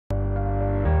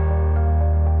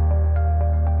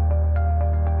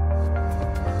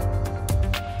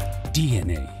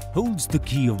DNA holds the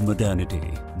key of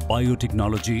modernity.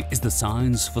 Biotechnology is the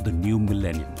science for the new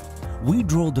millennium. We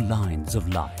draw the lines of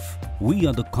life. We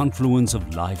are the confluence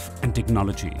of life and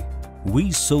technology.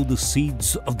 We sow the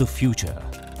seeds of the future.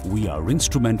 We are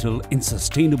instrumental in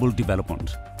sustainable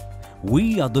development.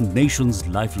 We are the nation's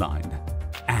lifeline.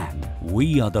 And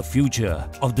we are the future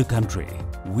of the country.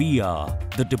 We are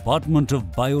the Department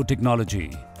of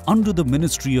Biotechnology under the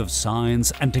Ministry of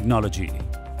Science and Technology.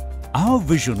 Our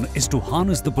vision is to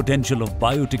harness the potential of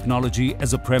biotechnology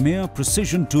as a premier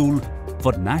precision tool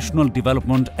for national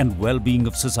development and well-being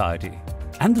of society.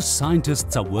 And the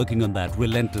scientists are working on that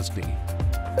relentlessly.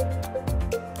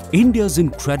 India's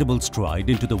incredible stride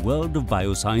into the world of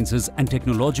biosciences and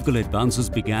technological advances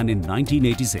began in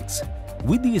 1986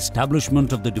 with the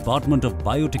establishment of the Department of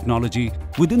Biotechnology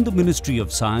within the Ministry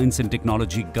of Science and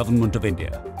Technology, Government of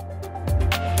India.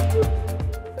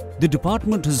 The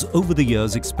department has over the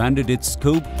years expanded its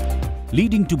scope,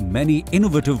 leading to many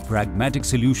innovative pragmatic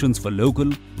solutions for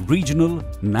local, regional,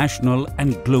 national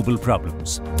and global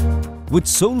problems. With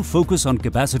sole focus on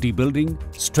capacity building,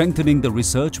 strengthening the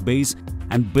research base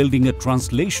and building a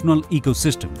translational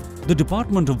ecosystem, the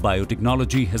Department of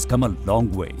Biotechnology has come a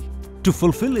long way. To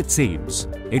fulfill its aims,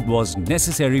 it was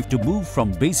necessary to move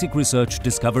from basic research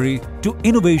discovery to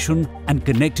innovation and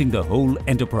connecting the whole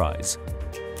enterprise.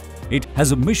 It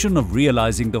has a mission of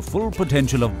realizing the full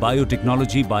potential of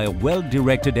biotechnology by a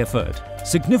well-directed effort,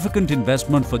 significant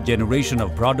investment for generation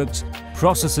of products,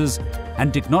 processes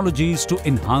and technologies to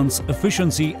enhance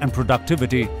efficiency and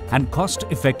productivity and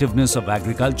cost-effectiveness of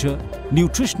agriculture,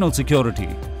 nutritional security,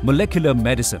 molecular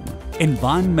medicine,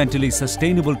 environmentally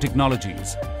sustainable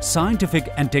technologies, scientific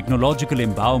and technological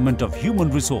empowerment of human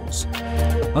resource,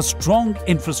 a strong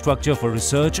infrastructure for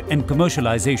research and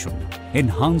commercialization,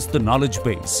 enhance the knowledge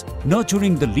base,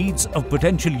 nurturing the leads of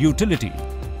potential utility,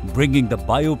 bringing the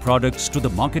bioproducts to the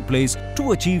marketplace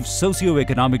to achieve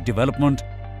socio-economic development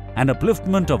and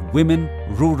upliftment of women,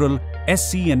 rural,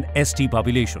 SC and ST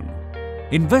population.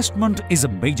 Investment is a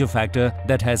major factor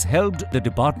that has helped the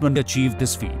department achieve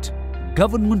this feat.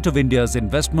 Government of India's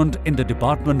investment in the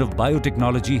Department of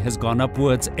Biotechnology has gone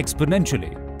upwards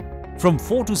exponentially, from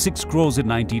 4 to 6 crores in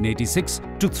 1986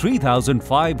 to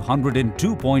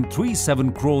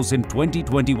 3,502.37 crores in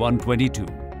 2021-22.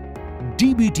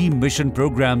 DBT mission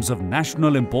programs of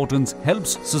national importance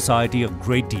helps society a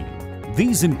great deal.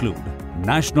 These include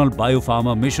National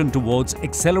Biopharma Mission towards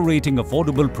accelerating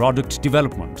affordable product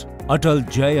development, Atal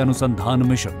Jai Anusandhan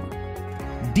Mission,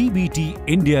 DBT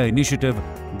India Initiative,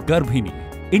 Garbhini,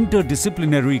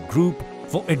 interdisciplinary group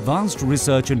for advanced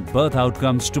research in birth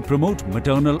outcomes to promote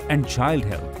maternal and child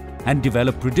health and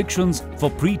develop predictions for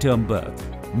preterm birth,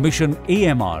 Mission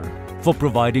AMR for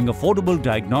providing affordable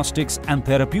diagnostics and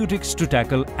therapeutics to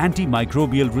tackle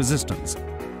antimicrobial resistance,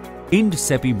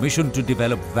 IND-CEPI mission to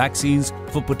develop vaccines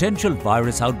for potential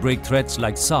virus outbreak threats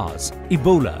like SARS,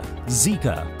 Ebola,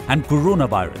 Zika and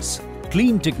coronavirus,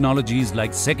 clean technologies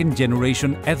like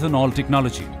second-generation ethanol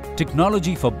technology,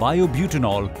 technology for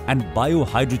biobutanol and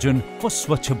biohydrogen for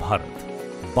Swachh Bharat,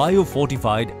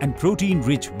 biofortified and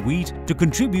protein-rich wheat to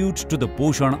contribute to the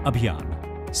Poshan Abhiyan.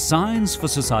 Science for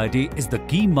society is the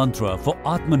key mantra for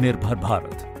Atmanirbhar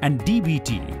Bharat, and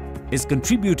DBT is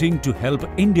contributing to help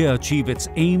India achieve its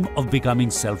aim of becoming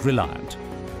self-reliant.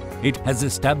 It has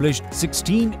established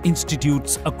 16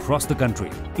 institutes across the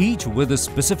country, each with a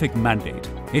specific mandate.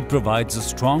 It provides a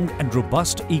strong and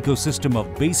robust ecosystem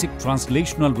of basic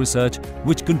translational research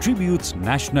which contributes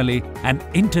nationally and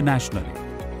internationally.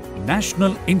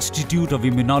 National Institute of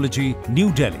Immunology,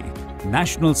 New Delhi,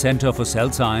 National Centre for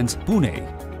Cell Science, Pune,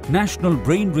 National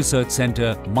Brain Research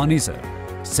Centre, Manesar,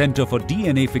 Centre for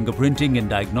DNA Fingerprinting and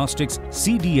Diagnostics,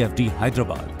 CDFD,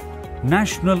 Hyderabad,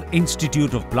 National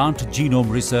Institute of Plant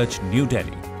Genome Research, New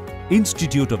Delhi,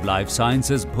 Institute of Life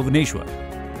Sciences, Bhubaneswar,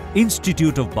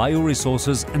 Institute of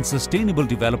Bioresources and Sustainable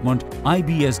Development,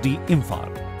 IBSD, Imphal,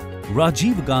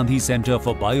 Rajiv Gandhi Centre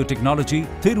for Biotechnology,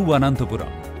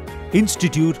 Thiruvananthapuram,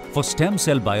 Institute for Stem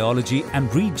Cell Biology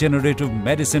and Regenerative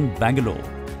Medicine, Bangalore,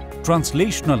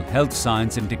 Translational Health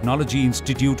Science and Technology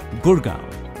Institute, Gurgaon,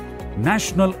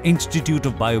 National Institute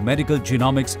of Biomedical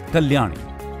Genomics, Kalyani,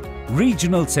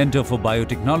 Regional Centre for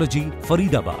Biotechnology,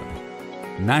 Faridabad,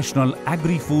 National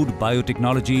Agri-Food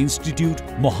Biotechnology Institute,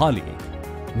 Mohali,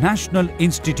 National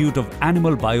Institute of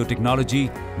Animal Biotechnology,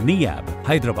 NIAB,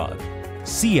 Hyderabad,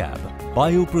 CIAB,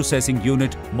 Bioprocessing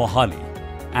Unit, Mohali,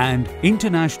 and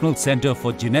International Centre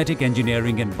for Genetic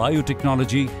Engineering and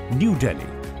Biotechnology, New Delhi.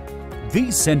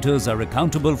 These centers are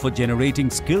accountable for generating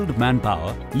skilled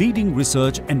manpower, leading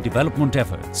research and development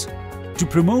efforts. To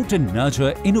promote and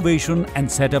nurture innovation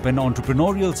and set up an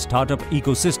entrepreneurial startup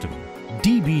ecosystem,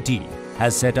 DBT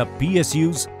has set up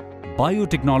PSU's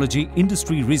Biotechnology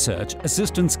Industry Research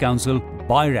Assistance Council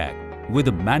 (BIRAC) with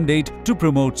a mandate to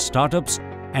promote startups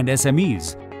and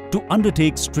SMEs to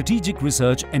undertake strategic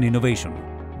research and innovation.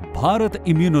 Bharat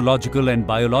Immunological and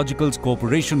Biologicals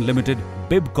Corporation Limited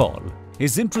 (BIBCOL)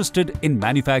 is interested in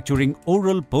manufacturing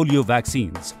oral polio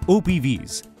vaccines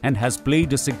 (OPVs) and has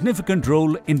played a significant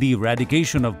role in the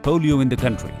eradication of polio in the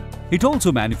country. It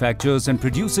also manufactures and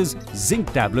produces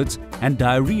zinc tablets and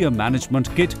diarrhea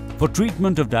management kit for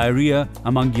treatment of diarrhea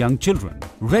among young children,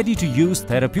 ready-to-use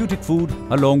therapeutic food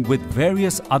along with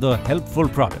various other helpful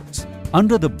products.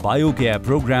 Under the BioCare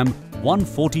program,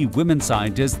 140 women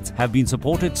scientists have been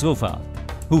supported so far,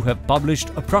 who have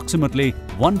published approximately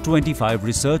 125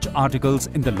 research articles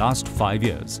in the last 5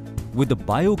 years. With the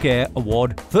BioCare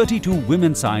Award, 32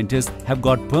 women scientists have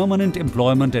got permanent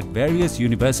employment at various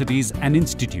universities and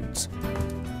institutes.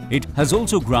 It has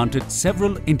also granted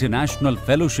several international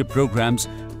fellowship programs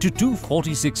to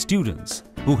 246 students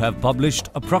who have published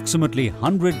approximately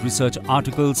 100 research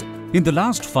articles. In the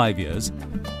last 5 years,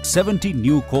 70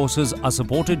 new courses are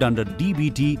supported under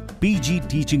DBT PG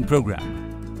teaching program,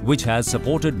 which has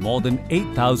supported more than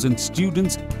 8,000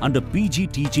 students under PG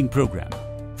teaching program,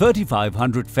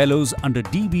 3,500 fellows under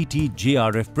DBT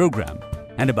JRF program,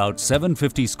 and about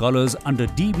 750 scholars under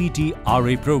DBT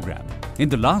RA program. In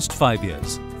the last 5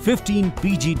 years, 15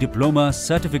 PG diploma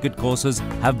certificate courses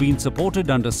have been supported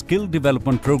under Skill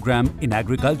Development Program in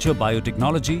Agriculture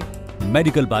Biotechnology,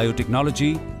 Medical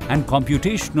Biotechnology and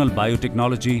Computational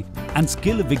Biotechnology, and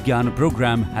Skill Vijnana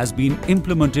program has been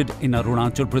implemented in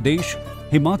Arunachal Pradesh,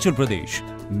 Himachal Pradesh,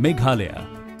 Meghalaya,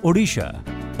 Odisha,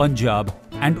 Punjab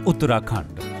and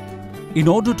Uttarakhand. In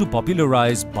order to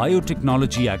popularize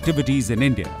biotechnology activities in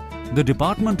India, the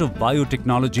Department of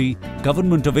Biotechnology,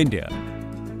 Government of India,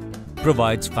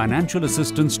 provides financial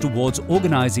assistance towards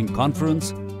organizing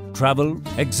conference, travel,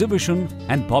 exhibition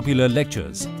and popular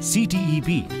lectures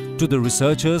 (CTEP) to the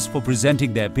researchers for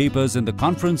presenting their papers in the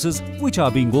conferences which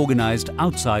are being organized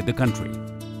outside the country.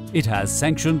 It has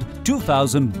sanctioned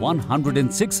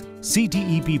 2,106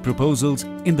 CTEP proposals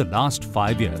in the last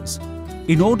 5 years.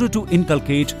 In order to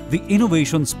inculcate the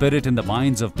innovation spirit in the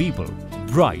minds of people,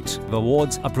 Bright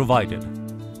Awards are provided.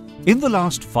 In the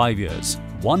last 5 years,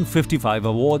 155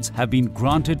 awards have been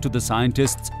granted to the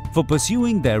scientists for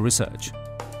pursuing their research.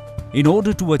 In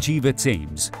order to achieve its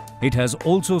aims, it has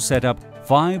also set up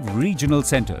 5 regional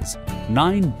centers,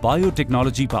 9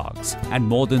 biotechnology parks and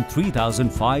more than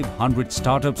 3,500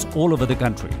 startups all over the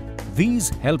country. These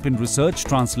help in research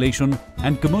translation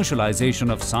and commercialization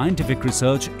of scientific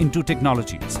research into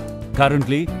technologies.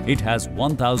 Currently, it has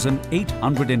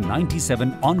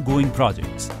 1,897 ongoing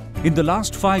projects. In the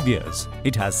last 5 years,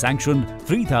 it has sanctioned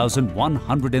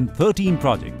 3,113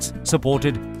 projects,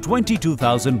 supported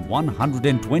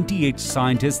 22,128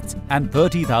 scientists and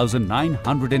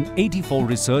 30,984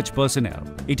 research personnel.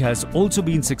 It has also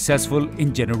been successful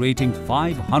in generating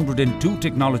 502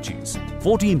 technologies,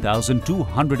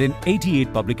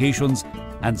 14,288 publications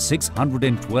and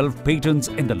 612 patents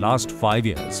in the last 5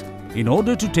 years. In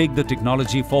order to take the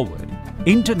technology forward,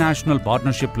 international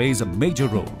partnership plays a major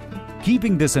role.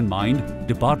 Keeping this in mind,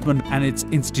 department and its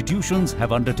institutions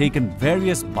have undertaken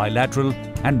various bilateral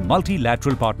and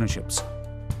multilateral partnerships.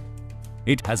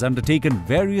 It has undertaken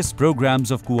various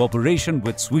programs of cooperation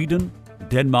with Sweden,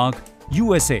 Denmark,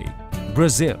 USA,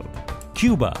 Brazil,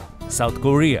 Cuba, South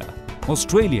Korea,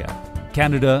 Australia,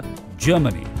 Canada,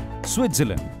 Germany,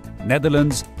 Switzerland,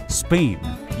 Netherlands, Spain,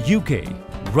 UK,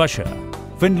 Russia,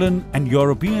 Finland and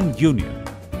European Union.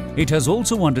 It has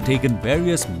also undertaken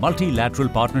various multilateral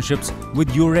partnerships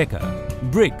with Eureka,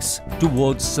 BRICS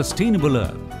towards sustainable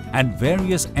Earth and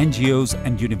various NGOs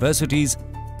and universities.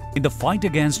 In the fight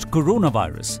against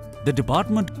coronavirus, the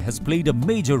department has played a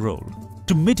major role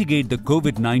to mitigate the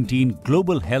COVID-19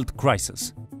 global health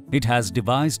crisis. It has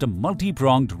devised a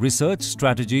multi-pronged research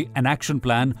strategy and action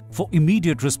plan for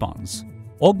immediate response,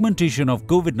 augmentation of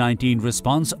COVID-19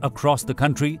 response across the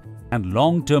country, and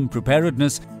long-term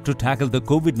preparedness to tackle the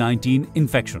COVID-19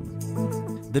 infection.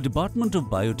 The Department of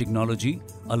Biotechnology,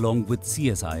 along with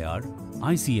CSIR,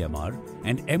 ICMR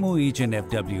and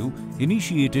MOH&FW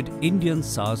initiated Indian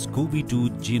SARS-CoV-2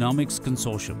 Genomics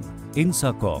Consortium,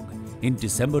 INSA-CoG, in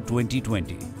December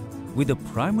 2020, with a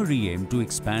primary aim to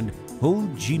expand whole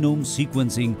genome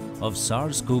sequencing of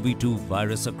SARS-CoV-2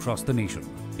 virus across the nation.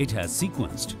 It has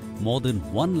sequenced more than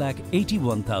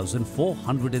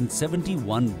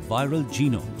 1,81,471 viral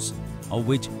genomes, of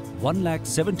which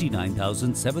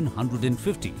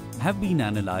 1,79,750 have been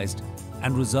analyzed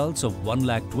and results of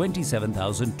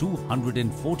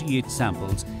 1,27,248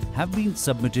 samples have been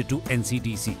submitted to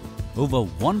NCTC. Over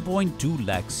 1.2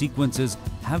 lakh sequences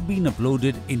have been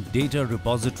uploaded in Data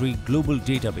Repository Global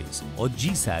Database or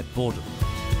GSAD portal.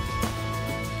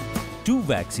 2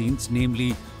 vaccines,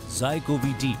 namely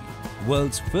ZyCoV-D,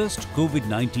 world's first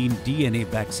COVID-19 DNA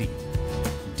vaccine,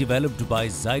 developed by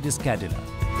Zydus Cadila;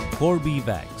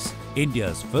 Corbevax,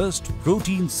 India's first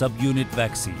protein subunit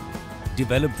vaccine,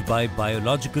 developed by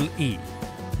Biological E,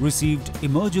 received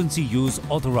emergency use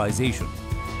authorization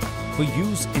for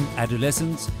use in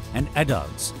adolescents and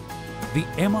adults. The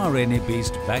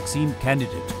mRNA-based vaccine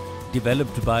candidate,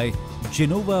 developed by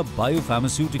Genova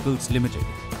Biopharmaceuticals Limited,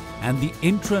 and the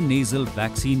intranasal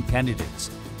vaccine candidates,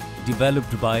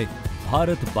 developed by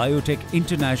Bharat Biotech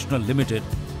International Limited,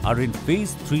 are in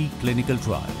Phase 3 clinical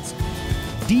trials.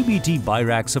 DBT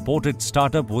Birac-supported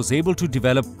startup was able to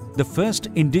develop the first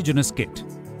indigenous kit.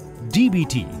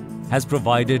 DBT has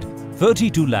provided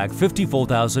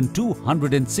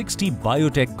 32,54,260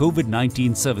 biotech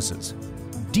COVID-19 services.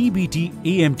 DBT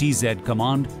AMTZ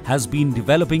Command has been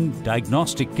developing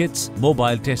diagnostic kits,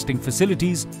 mobile testing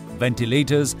facilities,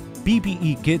 ventilators,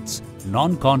 PPE kits,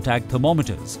 non-contact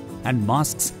thermometers, and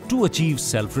masks to achieve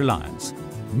self-reliance.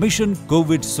 Mission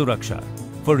COVID Suraksha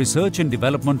for research and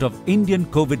development of Indian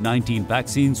COVID-19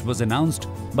 vaccines was announced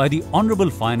by the Honorable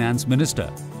Finance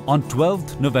Minister on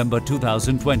 12th November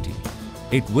 2020.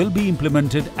 It will be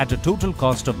implemented at a total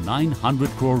cost of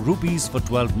 900 crore rupees for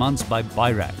 12 months by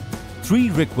BIRAC. 3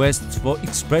 requests for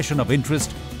expression of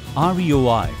interest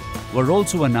 (REOI) were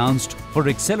also announced for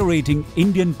accelerating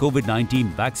Indian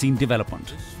COVID-19 vaccine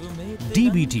development.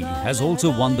 DBT has also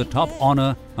won the top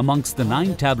honor amongst the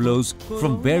 9 tableaus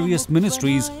from various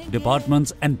ministries,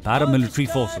 departments and paramilitary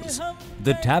forces.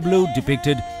 The tableau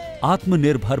depicted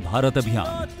Atmanirbhar Bharat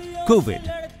Abhiyan, COVID,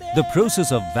 the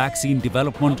process of vaccine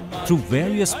development through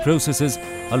various processes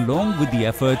along with the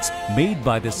efforts made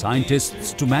by the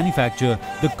scientists to manufacture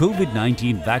the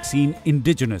COVID-19 vaccine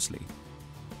indigenously.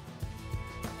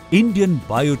 Indian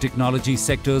biotechnology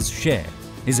sector's share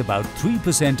is about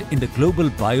 3% in the global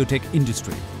biotech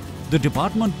industry. The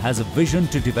department has a vision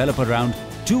to develop around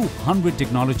 200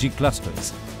 technology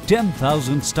clusters,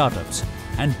 10,000 startups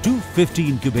and 250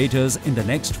 incubators in the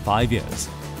next 5 years.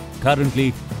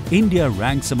 Currently, India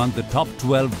ranks among the top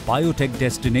 12 biotech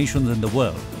destinations in the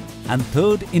world and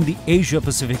 3rd in the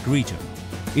Asia-Pacific region.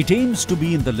 It aims to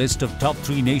be in the list of top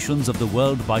 3 nations of the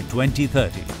world by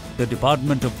 2030. The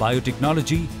Department of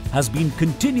Biotechnology has been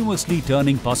continuously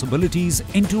turning possibilities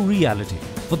into reality.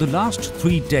 For the last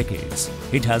 3 decades,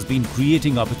 it has been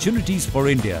creating opportunities for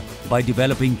India by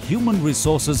developing human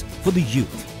resources for the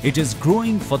youth. It is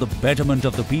growing for the betterment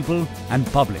of the people and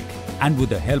public. And with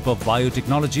the help of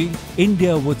biotechnology,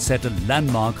 India would set a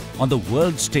landmark on the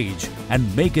world stage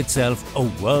and make itself a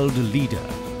world leader.